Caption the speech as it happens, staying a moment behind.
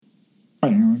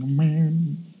Hello,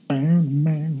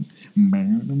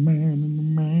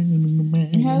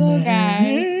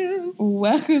 guys.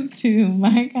 Welcome to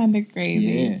My Kinda Crazy.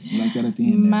 Yeah, like that at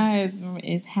the end.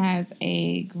 It has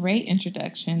a great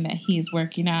introduction that he is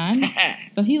working on.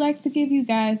 So he likes to give you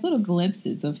guys little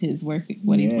glimpses of his work,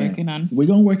 what he's working on. We're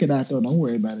gonna work it out though. Don't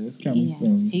worry about it. It's coming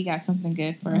soon. He got something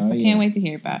good for us. I can't wait to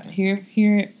hear about it. Hear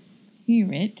it.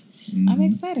 Mm-hmm. I'm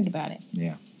excited about it.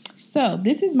 Yeah. So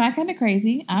this is My Kinda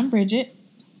Crazy. I'm Bridget.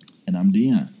 And I'm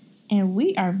Dion. And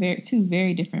we are two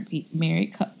very different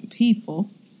married people.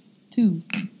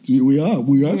 We are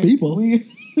people.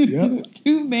 Yep.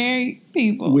 Two married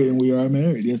people. We are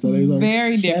married. Yes, that is our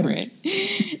very status.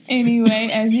 Different. Anyway,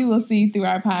 as you will see through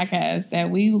our podcast, that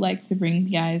we like to bring you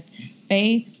guys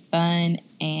faith, fun,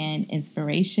 and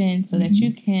inspiration so that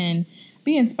you can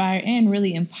be inspired and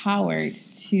really empowered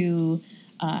to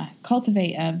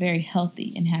cultivate a very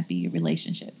healthy and happy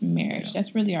relationship and marriage. Yeah.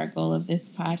 That's really our goal of this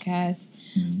podcast.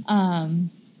 Mm-hmm.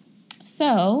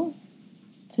 So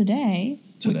today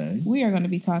we are going to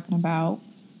be talking about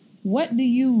what do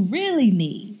you really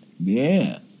need?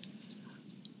 Yeah.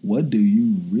 What do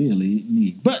you really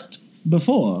need? But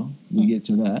before we get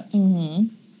to that,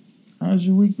 how's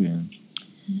your week been?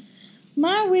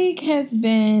 My week has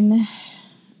been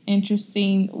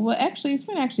interesting. Well, actually, it's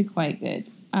been actually quite good.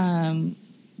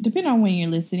 Depending on when you're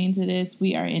listening to this,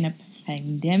 we are in a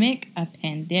pandemic.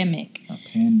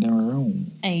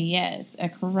 Yes, a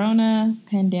corona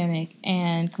pandemic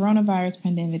and coronavirus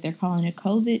pandemic. They're calling it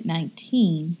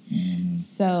COVID-19. Mm.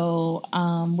 So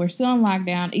we're still in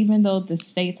lockdown, even though the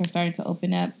states are starting to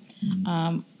open up.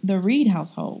 The Reed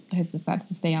household has decided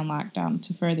to stay on lockdown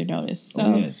to further notice.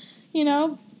 So,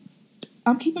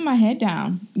 I'm keeping my head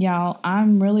down, y'all.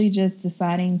 I'm really just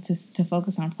deciding to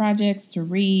focus on projects, to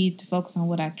read, to focus on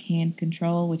what I can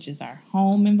control, which is our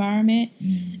home environment,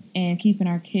 and keeping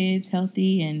our kids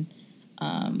healthy and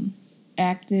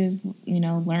active,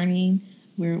 learning.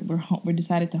 We're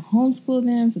decided to homeschool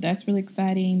them, so that's really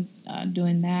exciting.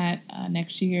 Doing that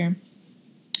next year,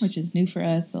 which is new for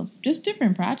us. So just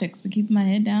different projects. We're keeping my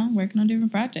head down, working on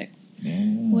different projects. Yeah.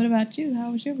 What about you?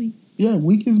 How was your week? Yeah,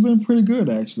 week has been pretty good,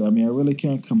 actually. I mean, I really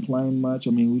can't complain much. I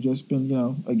mean, we've just been,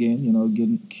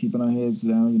 keeping our heads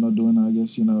down, doing, I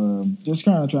guess, just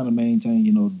kind of trying to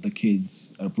maintain, the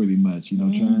kids pretty much,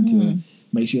 trying to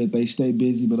make sure that they stay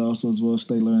busy, but also as well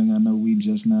stay learning. I know we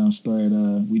just now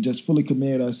we just fully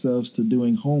committed ourselves to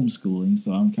doing homeschooling.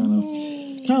 So I'm kind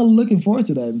of looking forward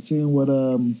to that and seeing what,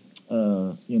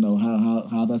 how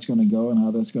that's going to go and how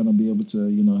that's going to be able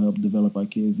to, help develop our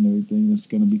kids and everything. That's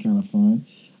going to be kind of fun.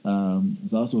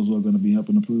 It's also as well going to be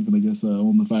helping improve, and I guess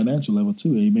on the financial level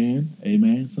too.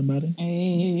 Amen. Somebody.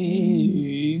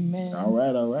 Amen. All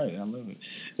right. I love it.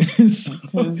 Because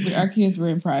our kids were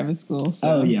in private school. So.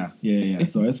 Oh yeah.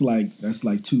 So that's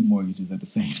like two mortgages at the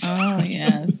same time. Oh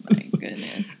yes, my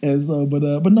goodness. And so, but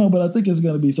I think it's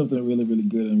going to be something really, really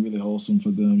good and really wholesome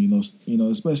for them.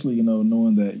 Especially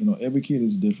knowing that every kid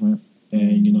is different.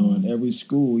 And, and every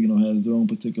school, has their own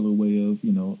particular way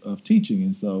of teaching.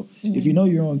 And so if you know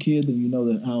your own kid, then you know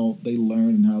that how they learn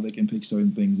and how they can pick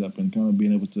certain things up and kind of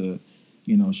being able to,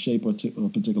 shape a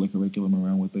particular curriculum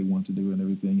around what they want to do and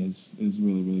everything is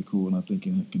really, really cool. And I think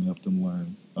it can help them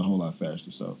learn a whole lot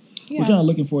faster. So we're kind of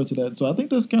looking forward to that. So I think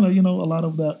that's kind of, a lot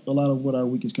of what our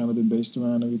week has kind of been based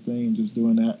around everything and just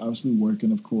doing that. Obviously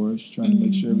working, of course, trying to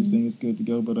make sure everything is good to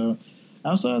go. But,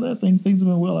 outside of that, things have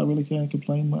been well. I really can't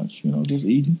complain much. Just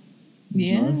eating,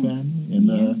 enjoying family,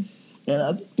 and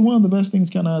I think one of the best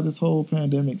things kind of out of this whole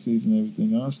pandemic season, and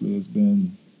everything, honestly, has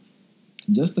been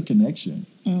just the connection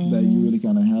that you really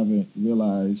kind of haven't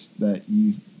realized that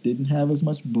you didn't have as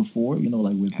much before.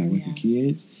 Like with your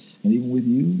kids, and even with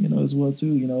you, as well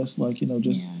too. It's like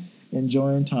just. Yeah.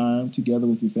 Enjoying time together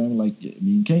with your family, like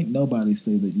can't nobody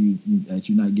say that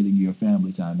you're not getting your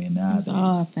family time in nowadays. It's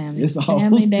all family. It's all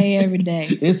family day every day.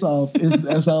 That's all it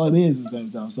is. Is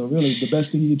family time. So really, the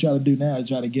best thing you can try to do now is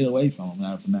try to get away from them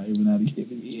every now and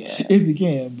again, if you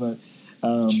can. But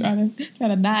try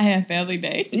to not have family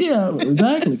day. Yeah,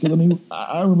 exactly. Because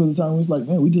I remember the time it was like,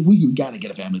 man, we got to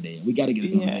get a family day. We got to get a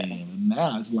family day. And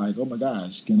now it's like, oh my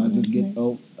gosh, can I just get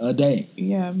a day?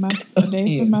 Yeah, a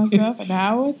day for myself, an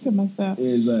hour to myself.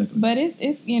 Exactly. But it's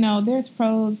there's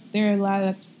pros. There are a lot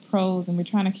of pros, and we're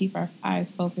trying to keep our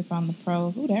eyes focused on the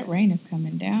pros. Oh, that rain is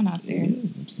coming down out there.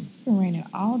 It's been raining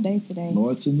all day today.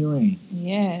 Lord, send your rain.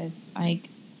 Yes,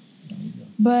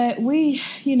 But we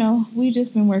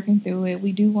just been working through it.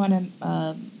 We do want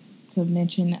to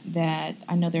mention that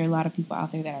I know there are a lot of people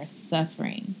out there that are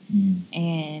suffering,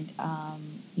 and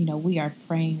we are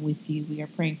praying with you. We are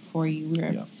praying for you. We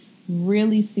are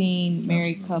really seeing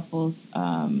married couples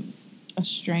a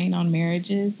strain on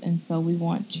marriages, and so we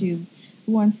want to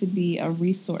be a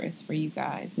resource for you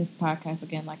guys. This podcast,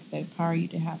 again, like I said, empower you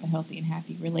to have a healthy and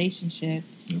happy relationship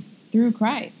through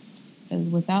Christ. Because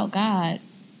without God,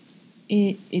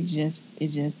 it just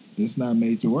it's not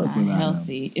made to work without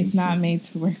healthy. Him. It's not made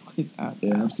to work without God.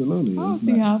 Yeah, absolutely. I don't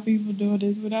see how people do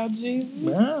this without Jesus.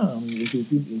 Yeah, I mean, if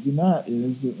you're not,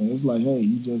 it's like, hey,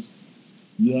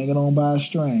 you hanging on by a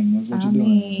string. That's what you're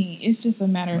doing. It's just a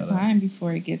matter of time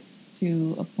before it gets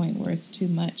to a point where it's too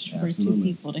much for two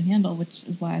people to handle, which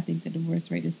is why I think the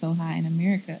divorce rate is so high in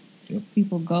America. Yep.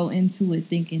 People go into it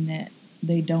thinking that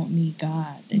they don't need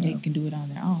God, that they can do it on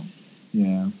their own.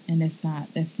 Yeah. And that's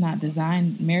not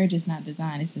designed. Marriage is not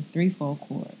designed. It's a threefold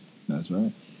cord. That's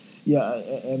right. Yeah,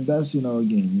 and that's,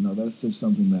 again, that's just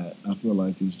something that I feel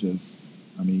like is just,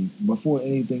 I mean, before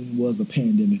anything was a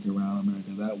pandemic around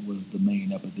America, that was the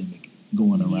main epidemic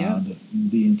going around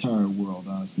the entire world,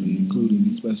 honestly,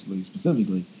 including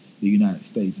specifically the United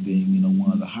States being,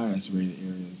 one of the highest rated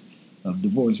areas of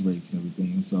divorce rates and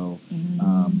everything. And so,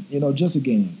 just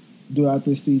again, throughout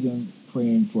this season,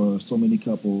 praying for so many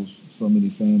couples, so many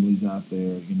families out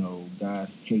there. God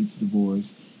hates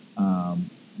divorce.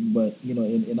 But,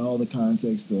 in all the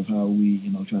context of how we,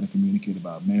 try to communicate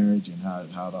about marriage and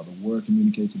how the Word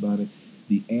communicates about it,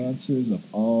 the answers of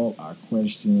all our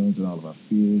questions and all of our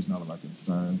fears and all of our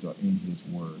concerns are in His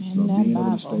Word. And so being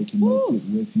able to stay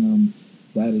connected with Him,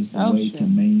 that is the way to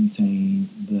maintain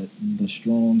the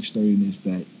strong sturdiness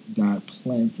that God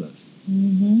plants us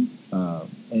and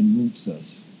roots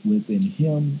us within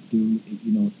Him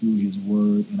through His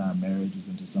Word in our marriages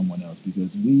and to someone else.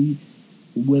 Because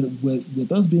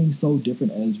with us being so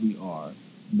different as we are,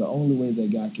 the only way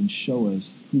that God can show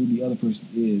us who the other person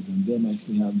is and them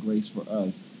actually have grace for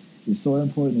us is so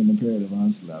important and imperative,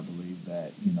 honestly, I believe,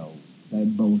 that,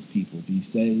 that both people be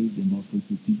saved and both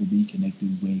people be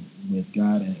connected with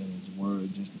God and His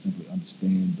Word, just to simply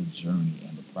understand the journey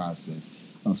and the process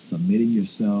of submitting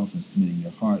yourself and submitting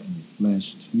your heart and your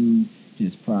flesh to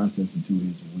His process and to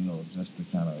His will, just to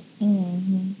kind of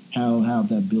have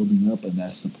that building up and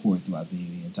that support throughout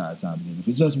the entire time. Because if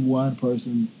it's just one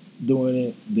person doing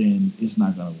it, then it's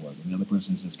not going to work. And the other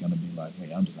person is just going to be like,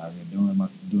 hey, I'm just out here doing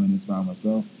this by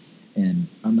myself, and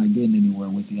I'm not getting anywhere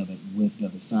with the other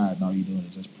side. And all you're doing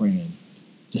is just praying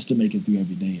just to make it through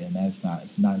every day, and it's not a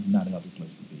healthy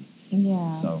place to be.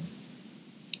 Yeah. So,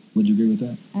 would you agree with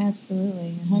that?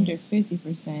 Absolutely,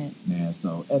 150%. Yeah.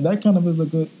 So, and that kind of is a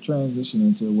good transition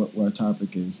into what our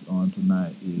topic is on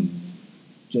tonight is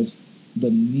just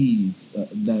the needs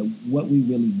that what we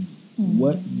really need,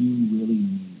 what you really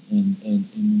need.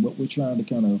 And what we're trying to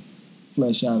kind of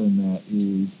flesh out in that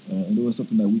is, and it was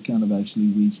something that we kind of actually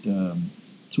reached to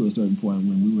a certain point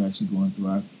when we were actually going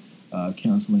through our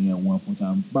counseling at one point in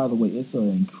time. By the way, it's an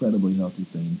incredibly healthy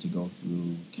thing to go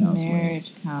through counseling.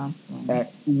 Marriage counseling.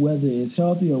 Whether it's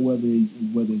healthy or whether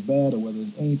it's bad or whether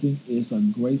it's anything, it's a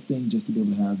great thing just to be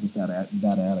able to have just that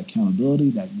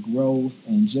accountability, that growth,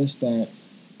 and just that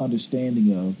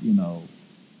understanding of,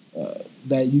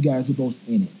 that you guys are both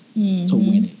in it. To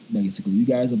win it, basically. You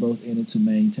guys are both in it to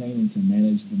maintain and to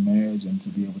manage the marriage and to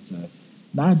be able to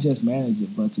not just manage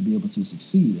it, but to be able to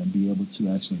succeed and be able to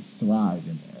actually thrive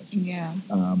in marriage. Yeah.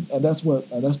 And that's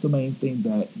the main thing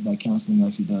that counseling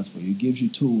actually does for you. It gives you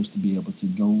tools to be able to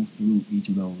go through each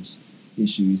of those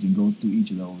issues and go through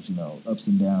each of those, ups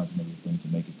and downs and everything to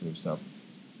make it through. So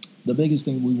the biggest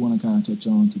thing we want to kind of touch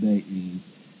on today is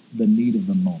the need of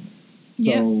the moment.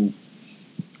 So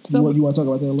you want to talk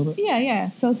about that a little bit? Yeah.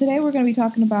 So today we're going to be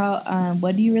talking about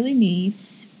what do you really need,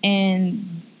 and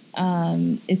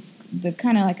it's the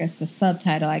kind of like the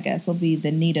subtitle, I guess, will be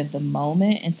the need of the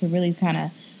moment, and to really kind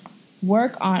of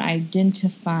work on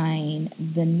identifying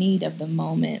the need of the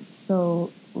moment.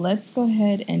 So let's go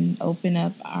ahead and open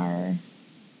up our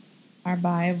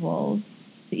Bibles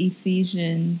to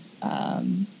Ephesians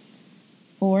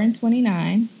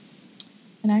 4:29,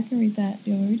 and I can read that.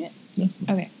 Do you want to read it? Yeah.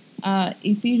 Okay.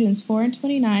 Ephesians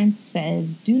 4:29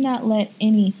 says, "Do not let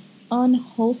any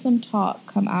unwholesome talk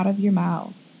come out of your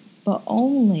mouths, but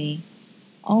only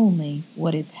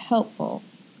what is helpful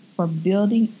for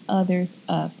building others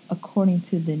up according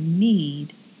to the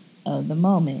need of the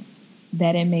moment,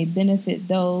 that it may benefit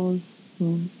those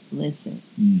who listen."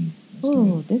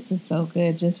 Ooh, this is so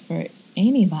good just for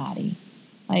anybody,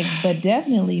 but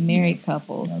definitely married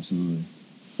couples. Absolutely.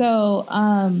 So,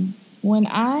 when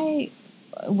I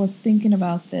was thinking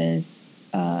about this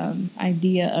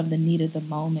idea of the need of the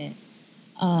moment,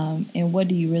 and what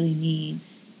do you really need,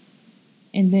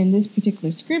 and then this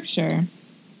particular scripture,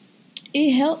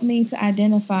 it helped me to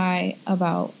identify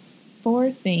about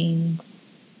 4 things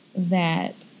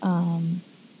that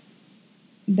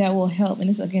that will help. And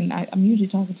it's again, I'm usually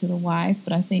talking to the wife,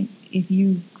 but I think if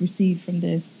you receive from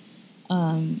this,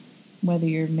 whether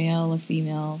you're male or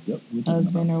female,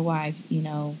 husband or wife, you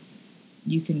know,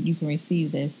 you can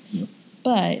receive this. Yep.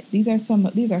 But these are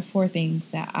 4 things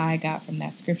that I got from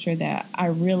that scripture that I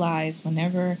realize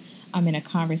whenever I'm in a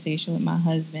conversation with my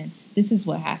husband, this is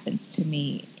what happens to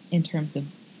me in terms of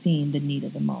seeing the need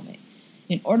of the moment.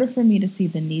 In order for me to see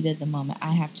the need of the moment,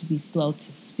 I have to be slow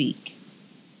to speak.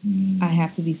 I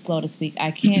have to be slow to speak. I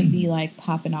can't be like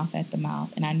popping off at the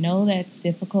mouth. And I know that's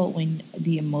difficult when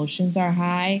the emotions are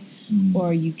high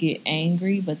or you get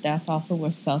angry, but that's also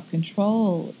where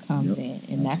self-control comes in.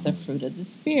 And that's a fruit of the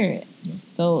Spirit. Yep.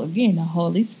 So again, the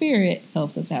Holy Spirit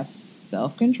helps us have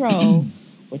self-control,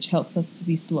 which helps us to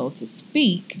be slow to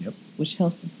speak, which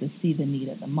helps us to see the need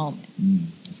of the moment.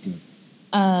 That's good.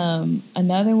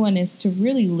 Another one is to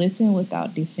really listen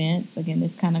without defense. Again,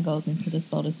 this kind of goes into the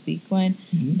slow to speak one,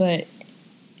 but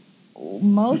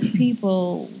most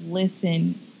people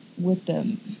listen with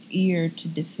the ear to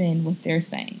defend what they're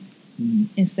saying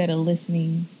instead of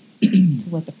listening to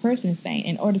what the person is saying.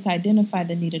 In order to identify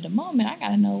the need of the moment, I got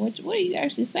to know what are you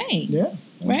actually saying. Yeah,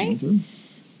 right.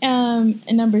 And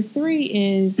number 3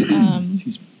 is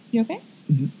excuse me. You okay?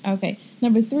 Okay.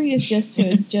 Number 3 is just to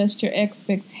adjust your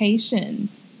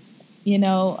expectations. You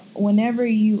know, whenever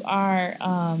you are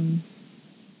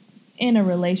in a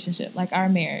relationship, like our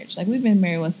marriage, like we've been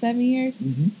married, 7 years?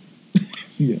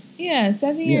 Yeah,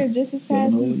 7 years. Just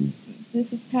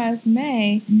this past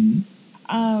May.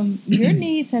 Your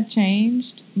needs have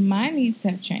changed. My needs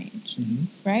have changed.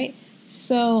 Right?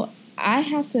 So I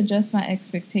have to adjust my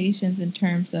expectations in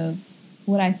terms of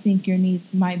what I think your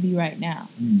needs might be right now,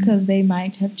 because they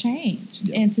might have changed,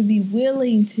 and to be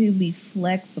willing to be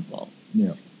flexible.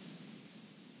 Yeah.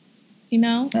 You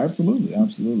know?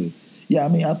 Absolutely. Yeah, I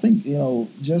mean, I think, you know,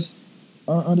 just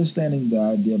understanding the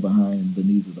idea behind the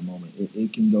needs of the moment,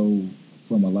 it can go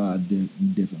from a lot of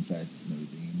different facets and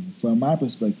everything. And from my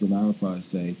perspective, I would probably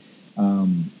say,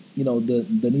 you know,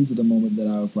 the needs of the moment that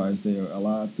I would probably say are a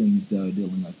lot of things that are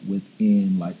dealing like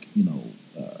within, like, you know,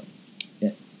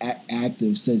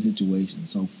 active situations.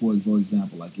 So, for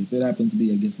example, like if it happens to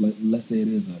be, I guess, let's say it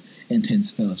is a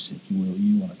intense fellowship,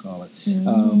 you want to call it.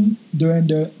 During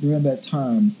that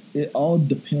time, it all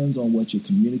depends on what you're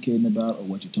communicating about or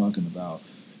what you're talking about,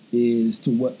 is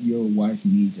to what your wife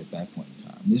needs at that point in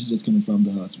time. This is just coming from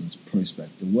the husband's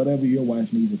perspective. Whatever your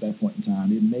wife needs at that point in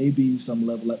time, it may be some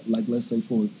level, like let's say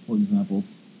for example,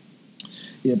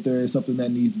 if there is something that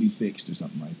needs to be fixed or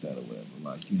something like that or whatever,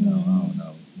 like, you know, I don't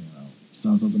know, you know,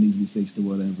 something needs to be fixed or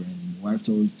whatever, and your wife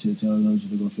told you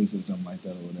to go fix it or something like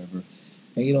that or whatever,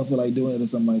 and you don't feel like doing it or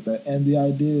something like that. And the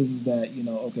idea is that, you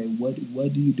know, okay, what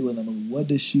do you do in that moment? What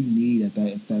does she need at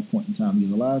that point in time?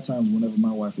 Because a lot of times whenever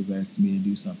my wife is asking me to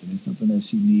do something, it's something that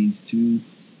she needs to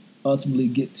ultimately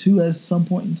get to at some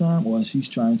point in time, or she's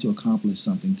trying to accomplish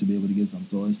something to be able to get something.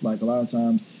 So it's like a lot of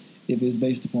times, if it's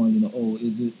based upon, you know, oh,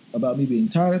 is it about me being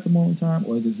tired at the moment in time,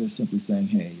 or is it just simply saying,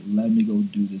 hey, let me go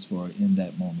do this for her in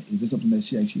that moment? Is this something that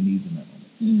she actually needs in that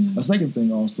moment? A second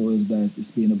thing also is that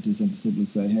it's being able to simply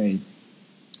say, hey,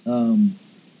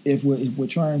 if we're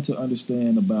trying to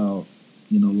understand about,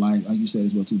 you know, like you said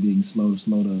as well too, being slow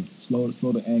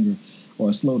to anger,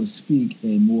 or slow to speak,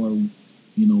 and more,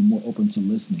 you know, more open to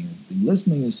listening.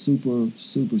 Listening is super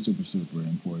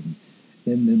important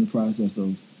in the process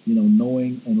of, you know,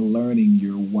 knowing and learning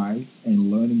your wife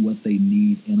and learning what they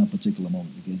need in a particular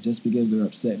moment. Because just because they're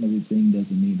upset and everything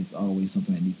doesn't mean it's always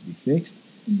something that needs to be fixed.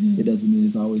 It doesn't mean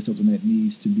it's always something that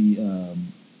needs to be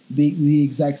the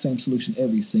exact same solution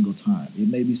every single time. It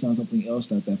may be something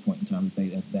else at that point in time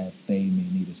that they may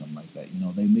need or something like that. You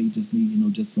know, they may just need, you know,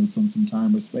 just some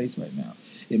time or space right now.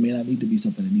 It may not need to be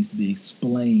something that needs to be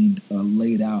explained or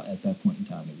laid out at that point in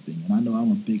time and everything. And I know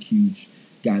I'm a big, huge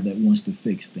guy that wants to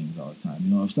fix things all the time.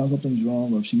 You know, if something's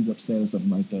wrong or if she's upset or something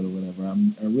like that or whatever,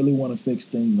 I really want to fix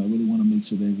things. I really want to make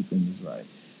sure that everything is right.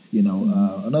 You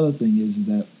know, another thing is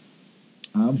that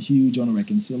I'm huge on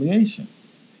reconciliation.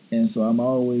 And so I'm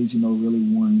always, you know, really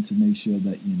wanting to make sure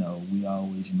that, you know, we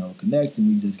always, you know, connect and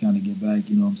we just kind of get back,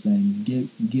 you know what I'm saying,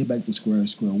 get back to square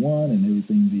one and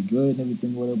everything be good and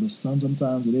everything, whatever. But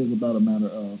sometimes it is about a matter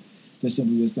of just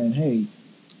simply just saying, hey,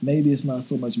 maybe it's not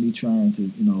so much me trying to,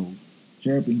 you know,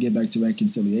 help and get back to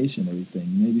reconciliation and everything.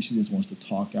 Maybe she just wants to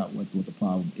talk out what the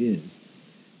problem is.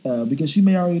 Because she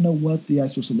may already know what the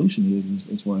actual solution is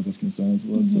as far as that's concerned as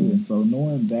well, too. And so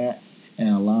knowing that,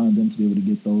 and allowing them to be able to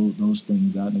get those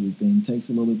things out and everything takes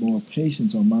a little bit more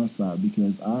patience on my side,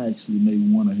 because I actually may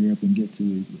want to hurry up and get to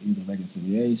either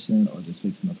reconciliation or just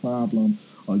fixing the problem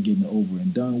or getting it over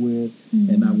and done with,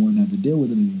 and not wanting to have to deal with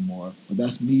it anymore. But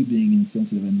that's me being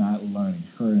insensitive and not learning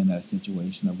her in that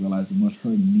situation, of realizing what her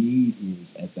need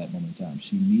is at that moment in time.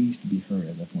 She needs to be heard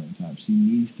at that point in time. She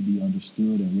needs to be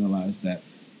understood and realize that,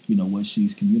 what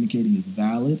she's communicating is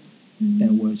valid,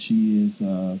 and what she is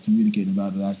communicating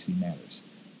about it actually matters.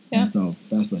 Yep. And so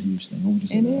that's a huge thing. What would you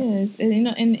say? It is.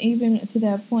 And even to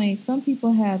that point, some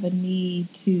people have a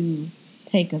need to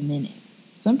take a minute.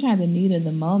 Sometimes the need of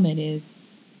the moment is,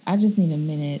 I just need a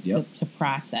minute to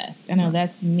process. I know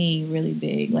that's me really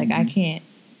big. Like I can't,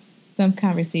 some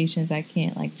conversations I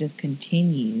can't like just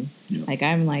continue. Yep. Like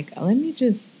I'm like, let me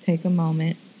just take a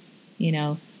moment,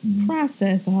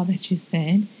 process all that you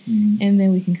said, and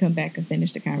then we can come back and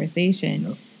finish the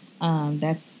conversation. Yep.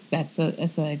 That's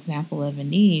an example of a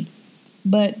need.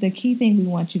 But the key thing we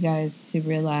want you guys to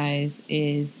realize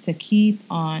is to keep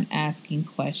on asking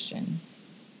questions.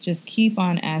 Just keep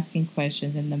on asking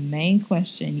questions. And the main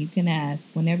question you can ask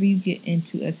whenever you get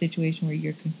into a situation where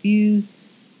you're confused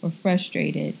or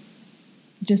frustrated,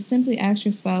 just simply ask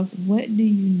your spouse, what do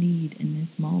you need in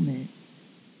this moment?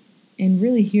 And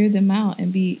really hear them out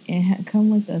and come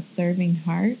with a serving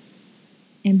heart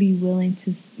and be willing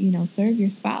to, serve your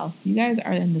spouse. You guys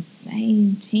are in the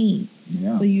same team.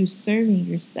 Yeah. So you're serving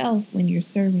yourself when you're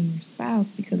serving your spouse,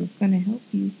 because it's going to help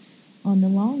you on the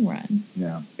long run.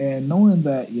 Yeah. And knowing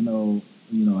that,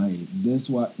 hey, this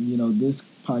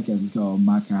podcast is called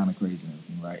My Kind of Crazy and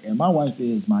everything, right? And my wife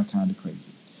is my kind of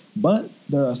crazy. But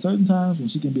there are certain times when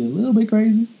she can be a little bit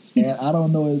crazy, and I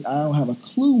don't have a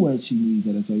clue what she needs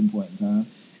at a certain point in time.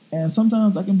 And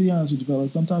sometimes, I can be honest with you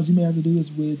fellas, sometimes you may have to do this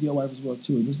with your wife as well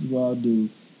too. And this is what I'll do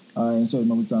in certain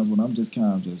moments times when I'm just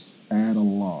kind of just at a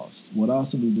loss. What I'll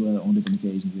simply do on different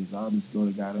occasions is I'll just go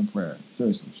to God in prayer.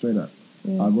 Seriously, straight up.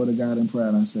 Yeah. I'll go to God in prayer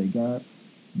and I say, God,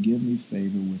 give me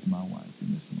favor with my wife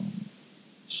in this moment.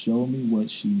 Show me what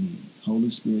she needs. Holy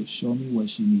Spirit, show me what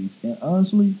she needs. And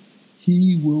honestly,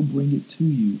 He will bring it to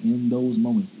you in those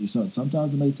moments.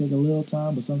 Sometimes it may take a little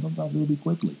time, but sometimes it'll be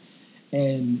quickly.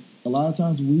 And a lot of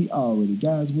times we already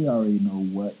know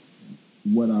what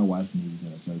our wife needs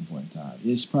at a certain point in time.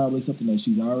 It's probably something that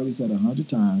she's already said 100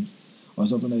 times, or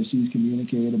something that she's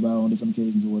communicated about on different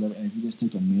occasions or whatever. And if you just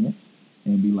take a minute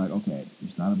and be like, okay,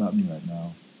 it's not about me right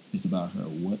now. It's about her.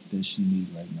 What does she need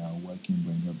right now? What can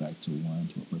bring her back to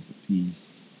a place of peace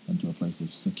and to a place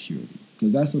of security?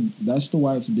 Because that's the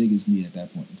wife's biggest need at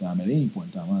that point in time. At any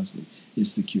point in time, honestly,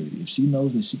 is security. If she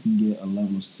knows that she can get a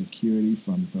level of security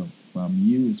from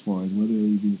you, as far as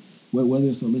whether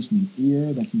it's a listening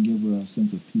ear that can give her a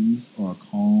sense of peace or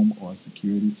calm or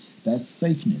security, that's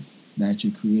safeness that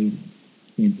you're creating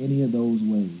in any of those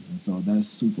ways. And so that's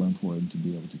super important to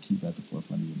be able to keep at the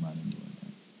forefront of your mind and doing that.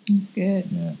 That's good.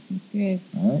 Yeah. That's good.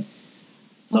 All right.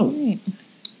 So,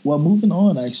 well, moving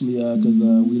on, actually, because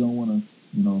we don't want to,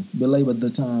 belabor the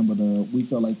time, but we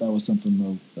felt like that was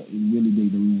something really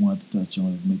big that we wanted to touch on,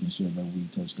 is making sure that we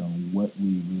touched on what we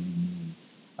really need.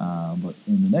 But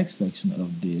in the next section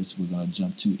of this, we're going to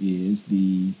jump to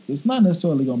it's not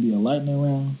necessarily going to be a lightning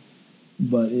round,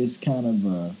 but it's kind of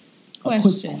a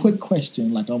quick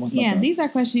question, like almost. Yeah, these are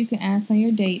questions you can ask on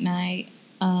your date night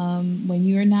when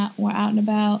you're not out and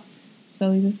about.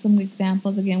 So these are some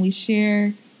examples. Again, we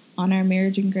share on our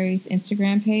Marriage and Grace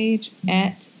Instagram page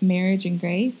at Marriage and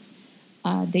Grace.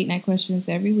 Date night questions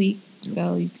every week. Yep.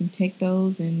 So you can take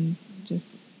those and just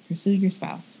pursue your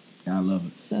spouse. I love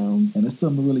it. And it's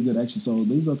something really good, actually. So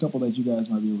these are a couple that you guys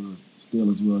might be able to steal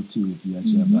as well, too, if you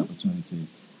actually have the opportunity.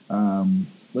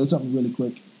 But it's something really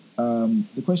quick.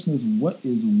 The question is, what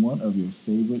is one of your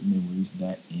favorite memories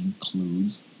that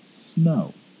includes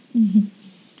snow?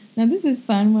 Now, this is a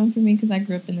fun one for me because I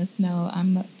grew up in the snow.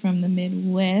 I'm from the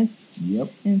Midwest. Yep.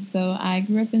 And so I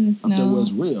grew up in the snow. Up there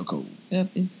was real cold.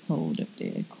 It's cold up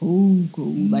there. Cold.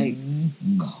 Like,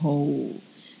 cold.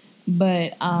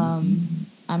 But I'm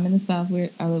in the South. We're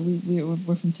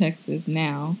from Texas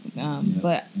now.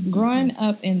 But growing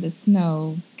up in the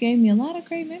snow gave me a lot of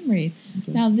great memories.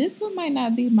 Okay. Now, this one might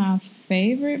not be my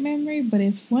favorite memory, but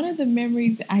it's one of the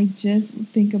memories I just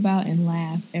think about and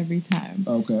laugh every time.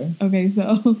 Okay,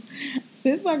 so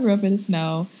since I grew up in the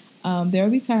snow, there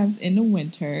would be times in the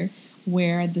winter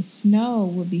where the snow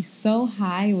would be so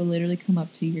high it would literally come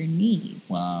up to your knees.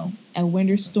 Wow. A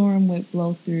winter storm would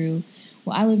blow through.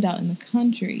 Well, I lived out in the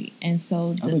country, and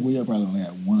so I think we probably only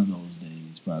had one of those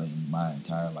days probably in my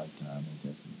entire lifetime in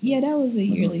Texas. Yeah, that was a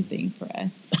yearly thing for us.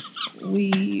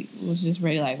 We was just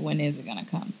ready, like, when is it gonna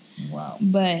come? Wow.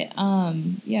 But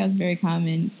yeah, it was very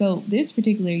common. So this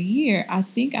particular year, I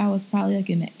think I was probably like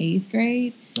in the 8th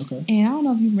grade. Okay. And I don't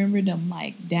know if you remember them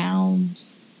like down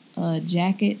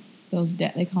jackets.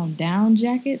 They call them down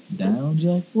jackets. Down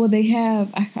jackets? Well, they have.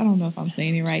 I don't know if I'm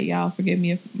saying it right, y'all. Forgive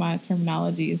me if my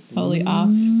terminology is totally off.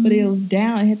 But it was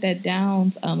down. It had that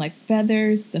down like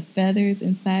feathers. The feathers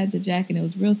inside the jacket. It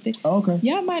was real thick. Oh, okay.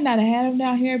 Y'all might not have had them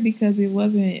down here because it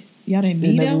wasn't. Y'all didn't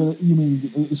need them. Really, you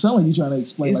mean it sounded like you're trying to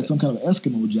explain like some kind of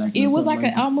Eskimo jacket? It was like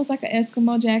almost like an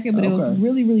Eskimo jacket, but it was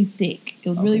really, really thick. It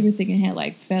was really, really thick and had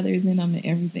like feathers in them and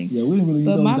everything. Yeah, we didn't really.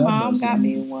 But my mom got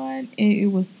me one, and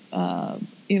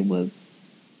it was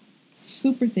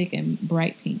super thick and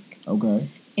bright pink. Okay.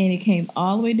 And it came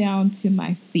all the way down to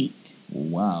my feet.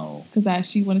 Wow. Because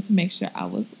she wanted to make sure I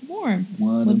was warm.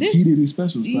 One of the PDD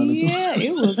specials, probably. Yeah,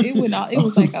 it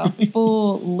was like a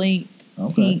full length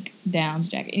pink Downs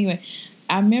jacket. Anyway,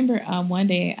 I remember one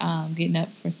day getting up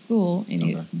for school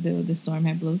and the storm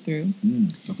had blew through.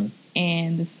 Okay.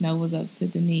 And the snow was up to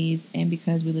the knees, and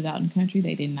because we lived out in the country,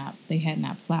 they had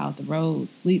not plowed the roads.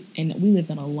 We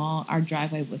lived on our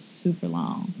driveway was super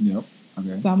long. Yep.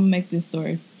 Okay. So I'm gonna make this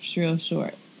story real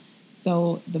short.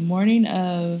 So the morning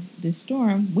of the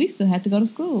storm, we still had to go to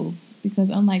school because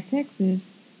unlike Texas,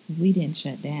 we didn't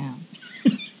shut down.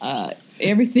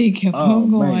 Everything kept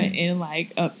on going and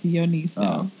like up to your knees.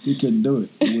 So we couldn't do it.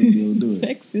 We wouldn't be able to do it.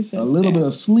 Texas shut a little down. Bit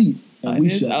of sleep. And we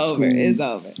shut over. It's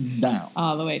over. Down.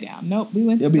 All the way down. Nope. We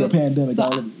went to It'll school. be a pandemic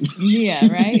all of it.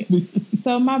 Yeah, right?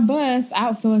 So my bus,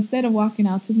 so instead of walking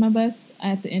out to my bus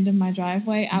at the end of my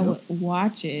driveway, I would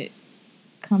watch it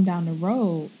come down the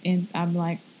road. And I'm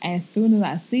like, as soon as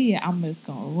I see it, I'm just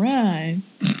going to run.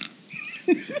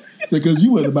 Because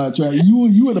you weren't about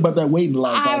you weren't about that waiting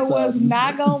life outside. I was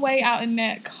not going to wait out in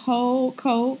that cold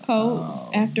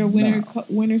after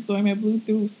winter storm had blew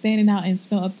through, standing out in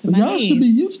snow up to my y'all knees. Should be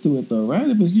used to it though, right?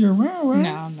 If it's year round,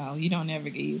 right? No, you don't ever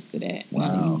get used to that.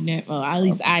 Wow. Well, at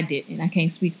least I didn't. I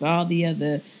can't speak for all the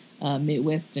other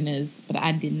Midwesterners, but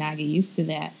I did not get used to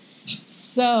that.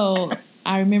 So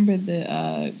I remember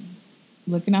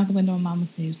looking out the window and Mama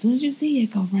said, as soon as you see it,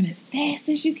 go run as fast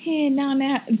as you can down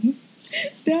that thing.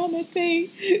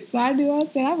 So I knew I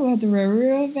said, I'm going to have to run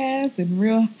real fast and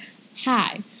real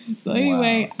high. So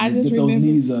anyway, I just remember. Get those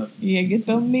knees up. Yeah, get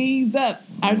those knees up.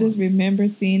 I just remember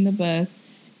seeing the bus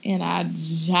and I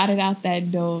jotted out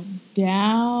that door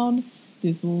down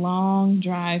this long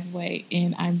driveway.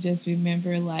 And I just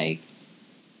remember like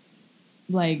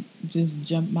just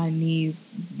jumped, my knees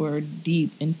were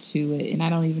deep into it. And I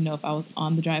don't even know if I was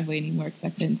on the driveway anymore because I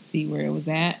couldn't see where it was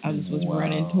at. I just was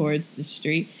running towards the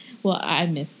street. Well, I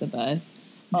missed the bus.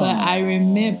 But I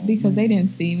remember, because they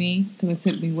didn't see me, because it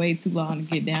took me way too long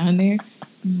to get down there.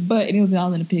 But it was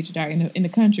all in the pitch dark. In the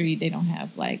country, they don't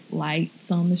have, like, lights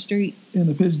on the streets. In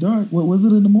the pitch dark? What was it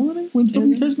in the morning when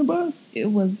you catching the bus? It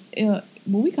was,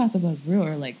 we caught the bus real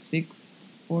early, like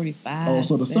 6:45. Oh,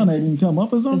 so the sun hadn't even come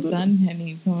up or something? The sun hadn't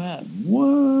even come up. What?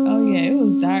 Oh, yeah, it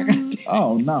was dark out there.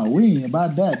 Oh, no, we ain't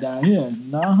about that down here.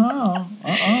 No,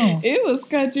 It was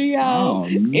country, y'all. Oh,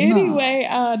 no. Anyway,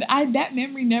 that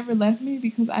memory never left me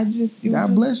because I just...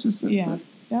 God bless you, sister. Yeah,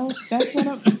 that's what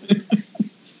I'm...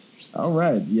 All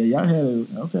right. Yeah, y'all had it.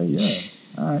 Okay, yeah.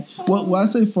 All right. Well, I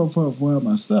say for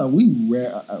myself, we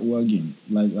again,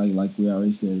 like we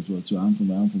already said as well too. I'm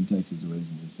from Texas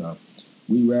originally, so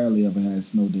we rarely ever had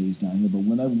snow days down here. But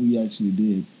whenever we actually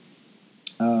did,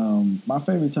 my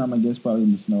favorite time, I guess, probably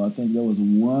in the snow. I think there was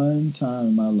one time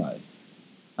in my life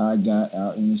I got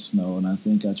out in the snow, and I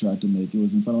think I tried to make it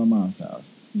was in front of my mom's house,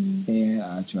 and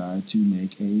I tried to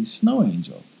make a snow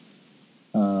angel.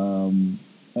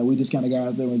 And we just kind of got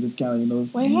out there and just kind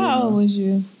of, Wait, how old was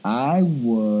you? I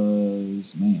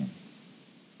was,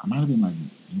 I might have been like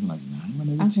 9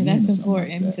 when I was Okay, that's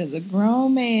important because a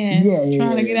grown man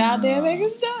trying to get out there and make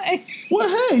a snow.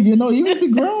 Well, hey, even if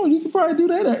you're grown, you can probably do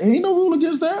that. Ain't no rule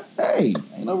against that. Hey,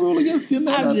 ain't no rule against getting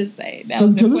that. I'm just saying.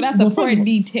 That's an important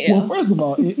detail. Well, first of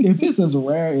all, if it's as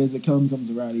rare as it comes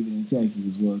around even in Texas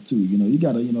as well, too, you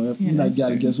got to, you got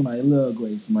to give somebody a little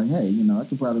grace. I'm like, hey, I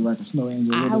could probably rock a snow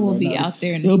angel. I will be out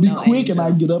there in the snow. It'll be quick angel. and I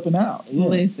can get up and out. Yeah.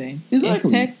 Listen,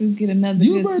 exactly. If Texas get another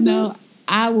good snow,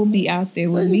 I will be out there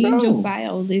with me and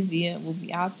Josiah Olivia. Will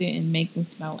be out there and making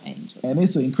snow angels. And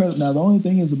it's incredible. Now, the only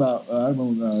thing is about, I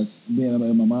remember being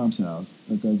at my mom's house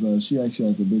because she actually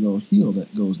has a big old hill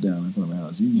that goes down in front of her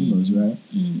house. You know this, right?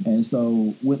 Mm-hmm. And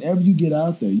so whenever you get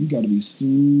out there, you got to be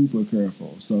super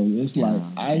careful. So it's like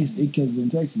ice, because in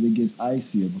Texas, it gets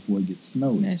icier before it gets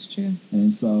snowy. That's true.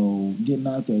 And so getting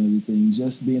out there and everything,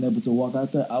 just being able to walk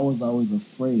out there, I was always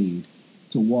afraid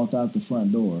to walk out the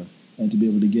front door and to be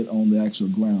able to get on the actual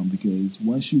ground, because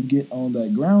once you get on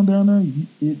that ground down there,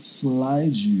 it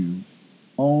slides you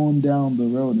on down the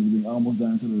road and everything, almost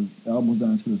down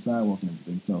to the sidewalk and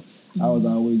everything. So I was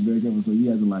always very careful. So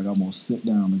you had to like almost sit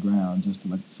down on the ground just to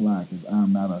like slide, because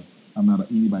I'm not a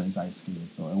anybody's ice skater,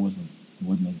 so it wasn't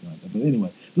anything like that. But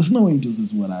anyway, the Snow Angels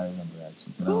is what I remember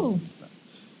actually. So cool. That was good stuff.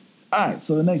 All right,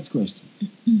 so the next question.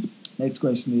 Next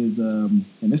question is, and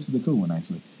this is a cool one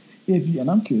actually. If you, and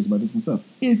I'm curious about this myself,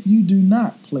 if you do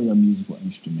not play a musical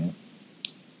instrument,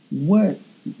 what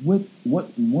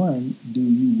one do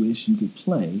you wish you could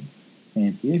play?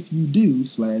 And if you did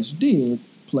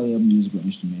play a musical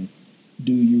instrument,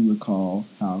 do you recall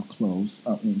how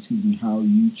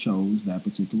you chose that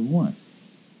particular one?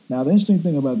 Now, the interesting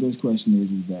thing about this question is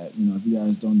that, if you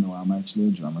guys don't know, I'm actually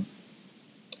a drummer,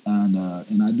 and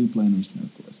I do play an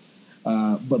instrument, of course.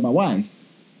 But my wife,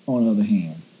 on the other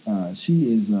hand,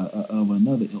 she is of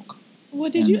another ilk. Well,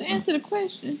 did you answer the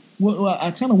question? Well,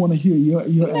 I kind of want to hear your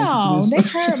answer to this. No, they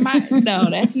heard my... No,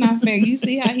 that's not fair. You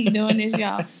see how he doing this,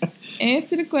 y'all?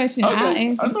 Answer the question. Okay. I'll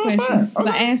answer the question. Okay.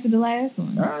 I answered the last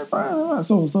one. All right, fine. All right.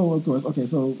 So of course, okay.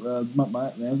 So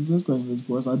my answer to this question is, of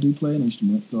course, I do play an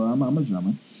instrument. So I'm a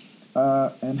drummer.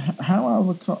 And how I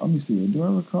recall... Let me see. Do I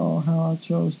recall how I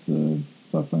chose to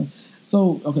start playing?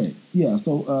 So, okay. Yeah.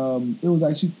 So it was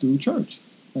actually through church.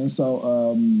 And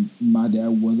so my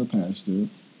dad was a pastor.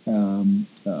 And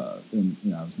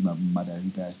obviously my dad, he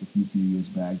passed a few years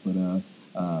back, but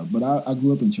I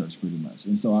grew up in church pretty much,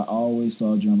 and so I always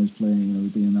saw drummers playing and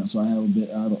everything. And so I have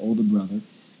an older brother,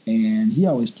 and he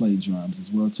always played drums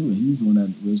as well too. And he's the one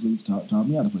that originally taught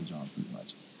me how to play drums pretty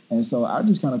much. And so I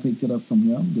just kind of picked it up from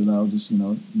him, because I was just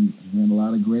hearing a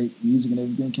lot of great music and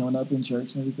everything coming up in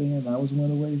church and everything, and that was one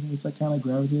of the ways in which I kind of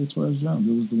gravitated towards drums.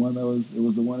 It was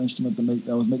the one instrument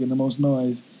that was making the most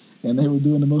noise. And they were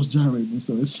doing the most gyrating,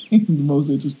 so it seemed the most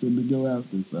interesting to go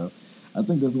after. So I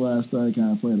think that's why I started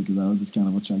kind of playing it, because I was just kind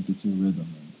of attracted to rhythm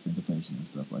and syncopation and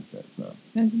stuff like that. So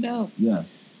that's dope. Yeah.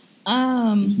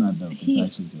 It's not dope. It's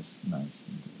actually just nice.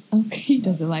 Okay, he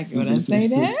doesn't like it when I say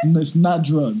that. It's not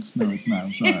drugs. No, it's not.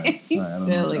 I'm sorry. I don't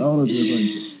know what you're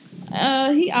going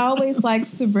to. He always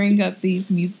likes to bring up these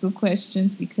musical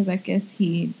questions because I guess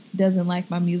he doesn't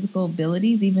like my musical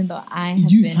abilities, even though I have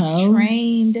been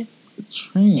trained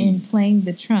in playing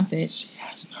the trumpet. She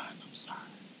has none. I'm sorry.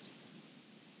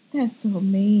 That's so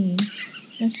mean.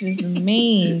 That's just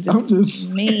mean.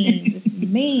 Just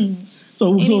mean.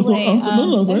 So anyway,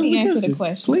 let me answer the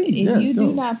question. Please, if you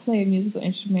do not play a musical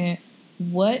instrument,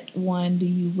 what one do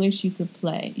you wish you could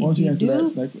play? Why don't you answer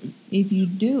that? If you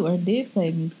do or did play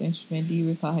a musical instrument, do you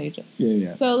recall how you chose?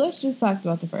 Yeah. So let's just talk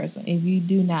about the first one. If you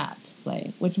do not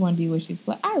play, which one do you wish you could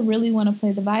play? I really want to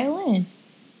play the violin.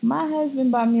 My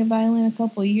husband bought me a violin a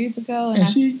couple of years ago. And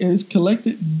she has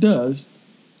collected dust,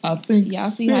 I think. Y'all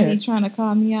see how he's trying to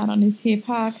call me out on this here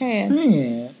podcast?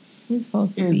 We're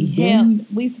supposed to be held.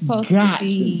 We're supposed to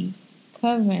be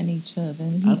covering each other.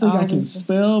 I think I can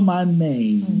spell my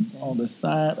name on the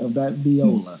side of that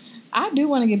viola. I do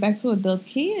want to get back to adult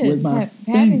kids.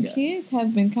 Having kids has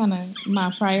been kind of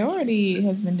my priority.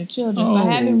 Has been the children, so I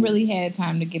haven't really had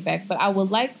time to get back. But I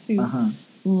would like to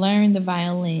learn the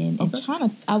violin and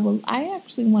I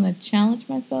actually want to challenge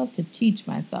myself to teach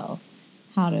myself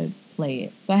how to play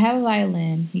it. So I have a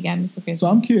violin. He got me for Christmas. So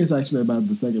I'm curious actually about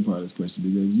the second part of this question,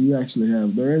 because you actually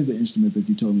there is an instrument that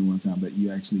you told me one time that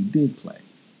you actually did play.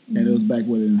 Mm-hmm. And it was back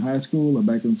in high school or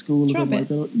back in school or Trumpet.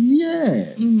 Something like that?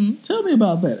 Yes. Mm-hmm. Tell me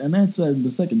about that. And that's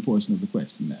the second portion of the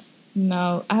question now.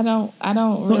 No, I don't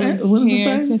really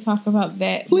care to talk about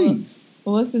that. Please.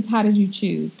 Well, what's this? How did you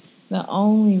choose? The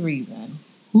only reason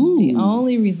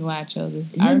why I chose this,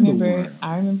 I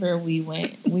remember we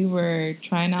were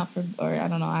trying out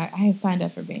I had signed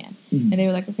up for band, and they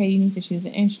were like, okay, you need to choose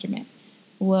an instrument.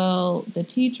 Well, the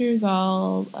teachers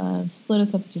all split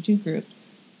us up into two groups.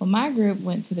 Well, my group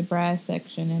went to the brass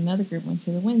section, and another group went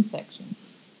to the wind section.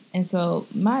 And so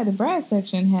the brass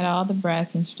section had all the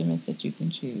brass instruments that you can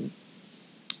choose.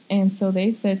 And so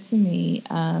they said to me,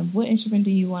 what instrument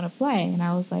do you want to play? And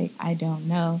I was like, I don't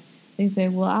know. They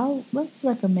said, well, let's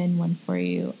recommend one for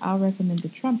you. I'll recommend the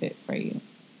trumpet for you.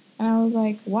 And I was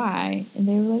like, why? And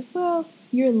they were like, well,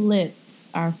 your lips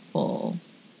are full.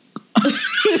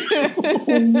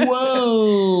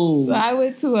 Whoa. So I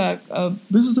went to a...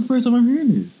 This is the first time I'm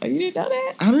hearing this. Oh, you didn't know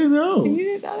that? I didn't know. You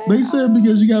didn't know that? They said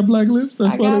because you got black lips,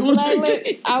 that's why they want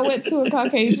you. I went to a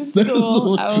Caucasian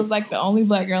school. I was like the only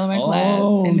black girl in my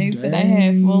class. And they said I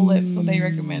had full lips, so they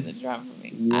recommended the drum for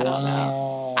me. Wow. I don't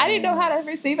know. I didn't know how to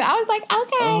receive it. I was like,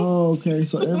 okay. Oh, okay.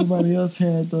 So everybody else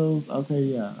had those. Okay,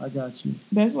 yeah, I got you.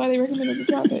 That's why they recommended the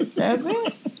trumpet. That's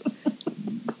it.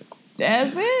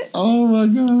 That's it. Oh my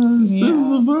gosh, Yeah. this is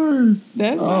the first.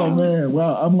 That's Man,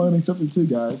 wow! I'm learning something too,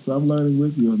 guys. So I'm learning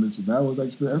with you on this one. That was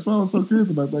actually that's why I was so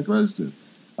curious about that question.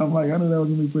 I'm like, I knew that was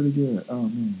gonna be pretty good. Oh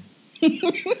man.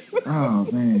 Oh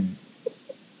man.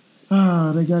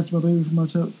 Ah, they got my baby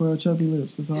for her chubby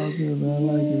lips. It's all good, man. I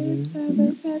like it,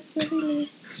 man. Chubby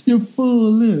lips. Your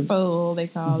full lips. Full, they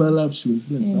call them. Voluptuous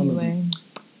lips. Anyway, I love them.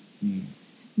 Yeah.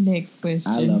 Next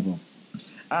question. I love them.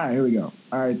 All right, here we go.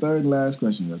 All right, third and last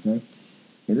question, okay?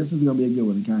 And this is going to be a good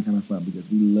one and kind of fun because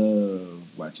we love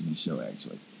watching this show,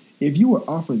 actually. If you were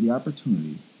offered the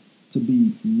opportunity to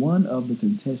be one of the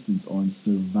contestants on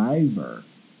Survivor,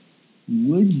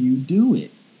 would you do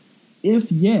it? If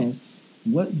yes,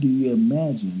 what do you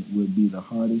imagine would be the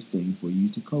hardest thing for you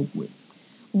to cope with?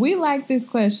 We like this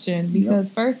question because,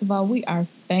 first of all, we are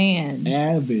fans.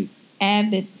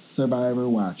 Avid Survivor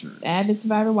watchers. Avid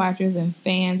Survivor watchers and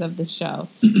fans of the show.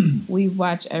 We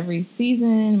watch every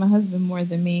season. My husband more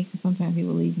than me because sometimes he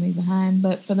will leave me behind.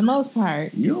 But for the most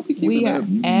part, we are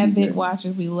avid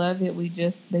watchers. We love it.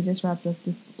 They just wrapped up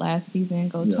this last season.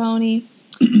 Go Tony.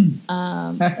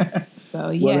 So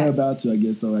yeah, well, they're about to, I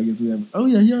guess. So I guess we have. Oh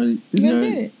yeah, he already did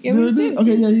it. Yeah, we did.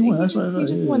 Okay, yeah, he won. That's right. He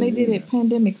just won. They did it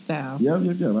pandemic style. Yep.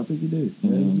 I think he did.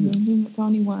 Yeah,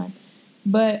 Tony won.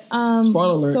 But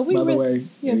spoiler alert. So by the way,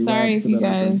 yeah. Sorry if you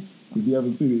guys. If you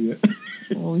haven't seen it yet.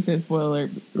 Well, we said spoiler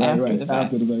alert right. the fact.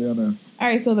 After the fact, I know. All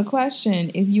right. So the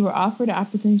question: if you were offered the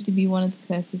opportunity to be one of the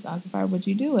contestants on Survivor, would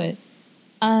you do it?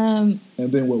 And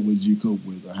then what would you cope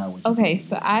with, or how would you? Okay,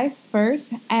 so I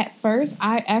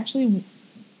actually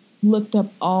looked up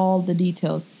all the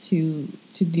details to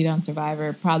get on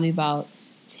Survivor probably about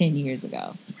 10 years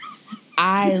ago.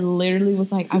 I literally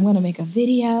was like, I'm going to make a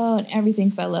video and everything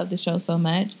because I love the show so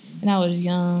much. And I was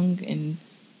young and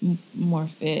more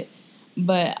fit.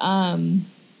 But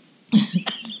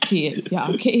kids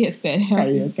that help.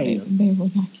 They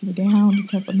will knock you down a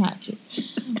couple notches.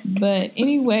 But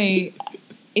anyway,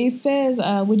 it says,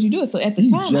 would you do it? So at the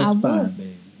time, I would. Fine,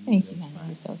 baby. Thank you, honey.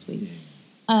 You're so sweet.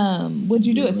 Yeah. Would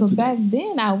you do it? So back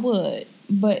then, I would.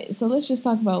 But so let's just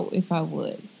talk about if I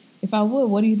would. If I would,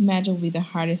 what do you imagine would be the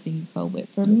hardest thing you cope with?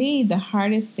 For me, the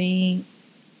hardest thing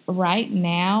right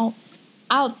now,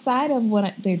 outside of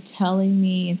what they're telling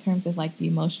me in terms of like the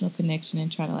emotional connection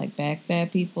and trying to like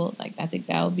backstab people, like I think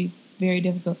that would be very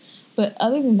difficult. But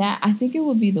other than that, I think it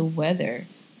would be the weather.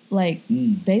 Like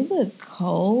they look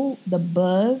cold. The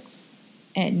bugs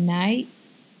at night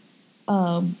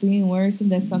being worrisome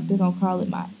that something gonna crawl in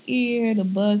my ear. The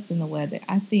bugs and the weather.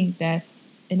 I think that's,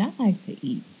 and I like to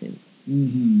eat too.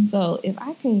 Mm-hmm. So if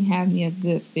I can't have me a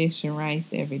good fish and rice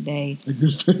every day, a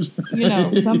good fish,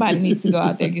 somebody needs to go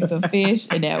out there and get some fish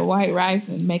and that white rice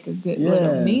and make a good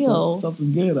little meal.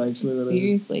 Something good, actually.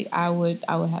 Seriously, I would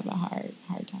have a hard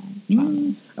time.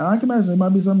 And I can imagine it might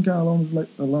be some kind of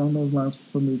along those lines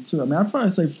for me too. I mean, I'd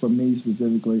probably say for me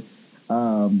specifically,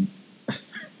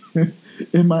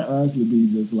 it might honestly be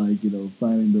just like,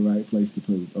 finding the right place to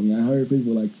poop. I mean, I heard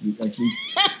people actually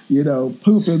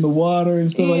poop in the water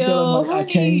and stuff like that. I'm like, I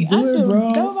can't do it,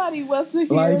 bro. Nobody wants to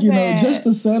hear that. Just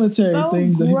the sanitary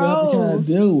things that people have to kind of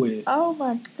deal with. Oh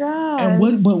my God. And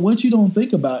what you don't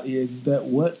think about is that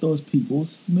what those people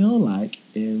smell like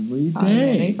every day. Oh,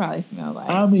 yeah, they probably smell like.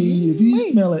 I mean, if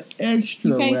you smell it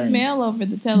extra, you can't smell over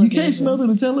the television. You can't smell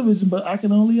through the television, but I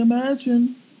can only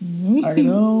imagine. I can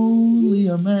only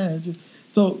imagine.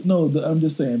 So no, I'm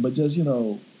just saying, but just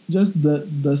just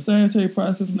the sanitary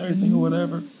process and everything or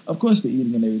whatever. Of course, the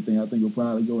eating and everything, I think we'll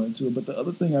probably go into it. But the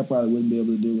other thing I probably wouldn't be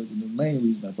able to do, and the main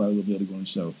reason I probably wouldn't be able to go on the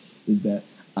show, is that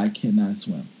I cannot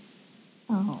swim.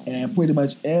 Oh. And pretty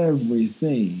much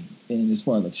everything, and as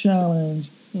far as a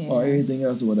challenge or anything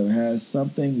else or whatever, has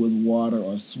something with water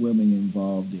or swimming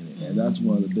involved in it. And that's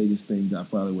one of the biggest things I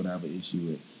probably would have an issue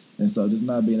with. And so just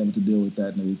not being able to deal with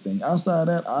that and everything. Outside of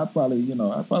that, I'd probably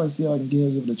see how I can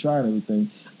give it a try and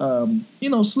everything.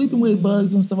 Sleeping with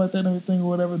bugs and stuff like that and everything or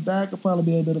whatever, that could probably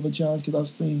be a bit of a challenge because I've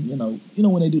seen,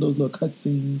 when they do those little cut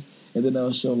scenes and then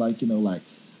they'll show like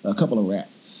a couple of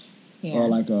rats or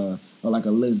like a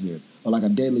lizard or like a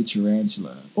deadly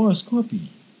tarantula or a scorpion.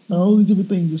 All these different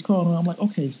things just crawling around. I'm like,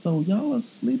 okay, so y'all are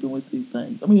sleeping with these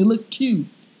things. I mean, it looked cute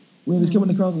when it's coming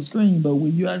across the screen, but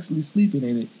when you're actually sleeping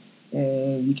in it,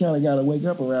 and you kind of got to wake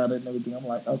up around it and everything. I'm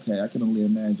like, okay, I can only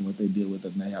imagine what they deal with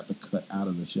and they have to cut out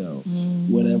of the show.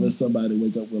 Whenever somebody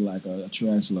wake up with like a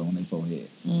tarantula on their forehead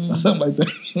or something like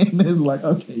that. And it's like,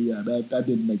 okay, yeah, that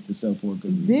didn't make the show for a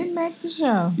good reason. Didn't make the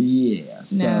show. Yeah.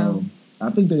 So no. I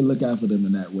think they look out for them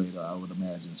in that way, though, I would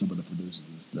imagine, some of the producers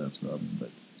and stuff. So, but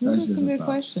those are some good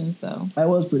questions, though. That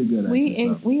was pretty good,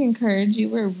 actually. We encourage you.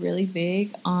 We're really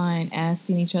big on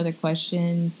asking each other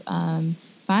questions,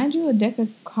 find you a deck of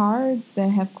cards that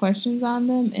have questions on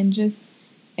them, and just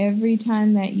every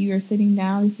time that you are sitting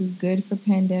down, this is good for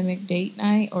pandemic date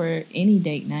night or any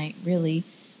date night, really.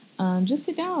 Just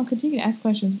sit down, continue to ask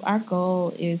questions. Our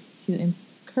goal is to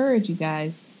encourage you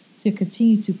guys to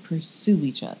continue to pursue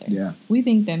each other. Yeah. We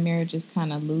think that marriages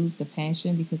kind of lose the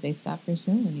passion because they stop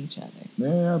pursuing each other.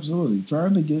 Yeah, absolutely.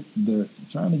 Trying to get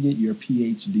your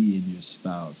PhD in your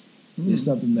spouse is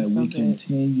something that we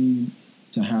continue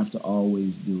to have to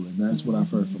always do. And that's what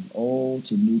I've heard from old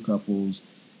to new couples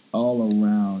all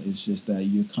around. It's just that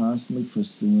you're constantly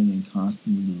pursuing and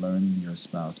constantly learning your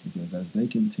spouse, because as they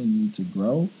continue to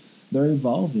grow, they're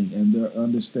evolving and they're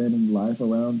understanding life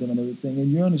around them and everything,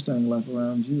 and you're understanding life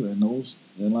around you. And those,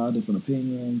 a lot of different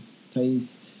opinions,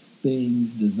 tastes, things,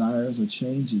 desires are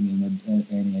changing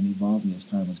and evolving as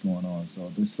time is going on.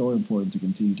 So it's so important to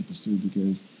continue to pursue,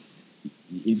 because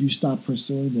if you stop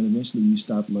pursuing, then eventually you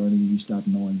stop learning and you stop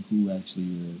knowing who actually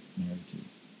you're married to.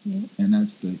 Yeah. And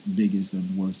that's the biggest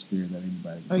and worst fear that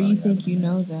anybody can. Or you think you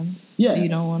know them. Yeah. So you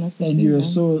don't want to pursue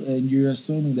and you're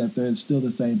assuming that they're still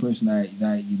the same person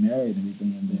that you married and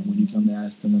everything, and then when you come to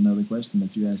ask them another question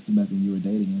that you asked them back when you were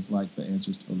dating, it's like the answer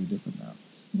is totally different now.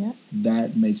 Yeah.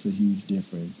 That makes a huge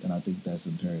difference, and I think that's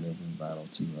imperative and vital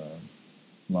to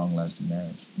long-lasting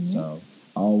marriage. Yeah. So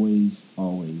always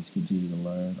continue to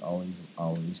learn.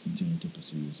 Always continue to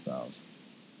pursue your spouse.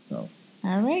 So.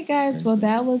 All right, guys. Well,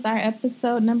 that was our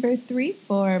episode number 3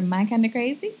 for My Kinda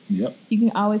Crazy. Yep. You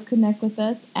can always connect with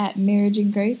us at Marriage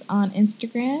and Grace on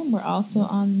Instagram. We're also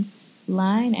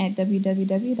online at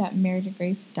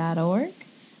www.marriageandgrace.org.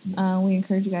 We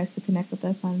encourage you guys to connect with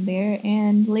us on there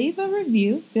and leave a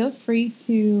review. Feel free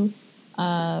to,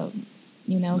 let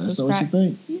subscribe. us know what you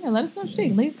think. Yeah, let us know what you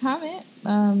think. Leave a comment.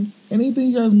 Anything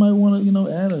you guys might want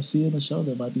to, add or see in the show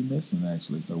that might be missing,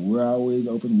 actually. So we're always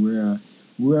open.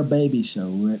 We're a baby show.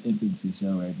 We're an infancy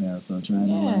show right now. So trying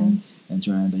to learn and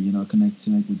trying to,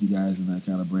 connect with you guys in a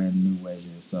kind of brand new way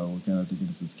here. So we're kind of thinking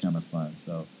this is kind of fun.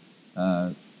 So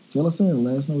fill us in.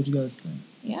 Let us know what you guys think.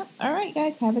 Yep. All right,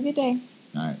 guys. Have a good day.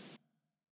 All right.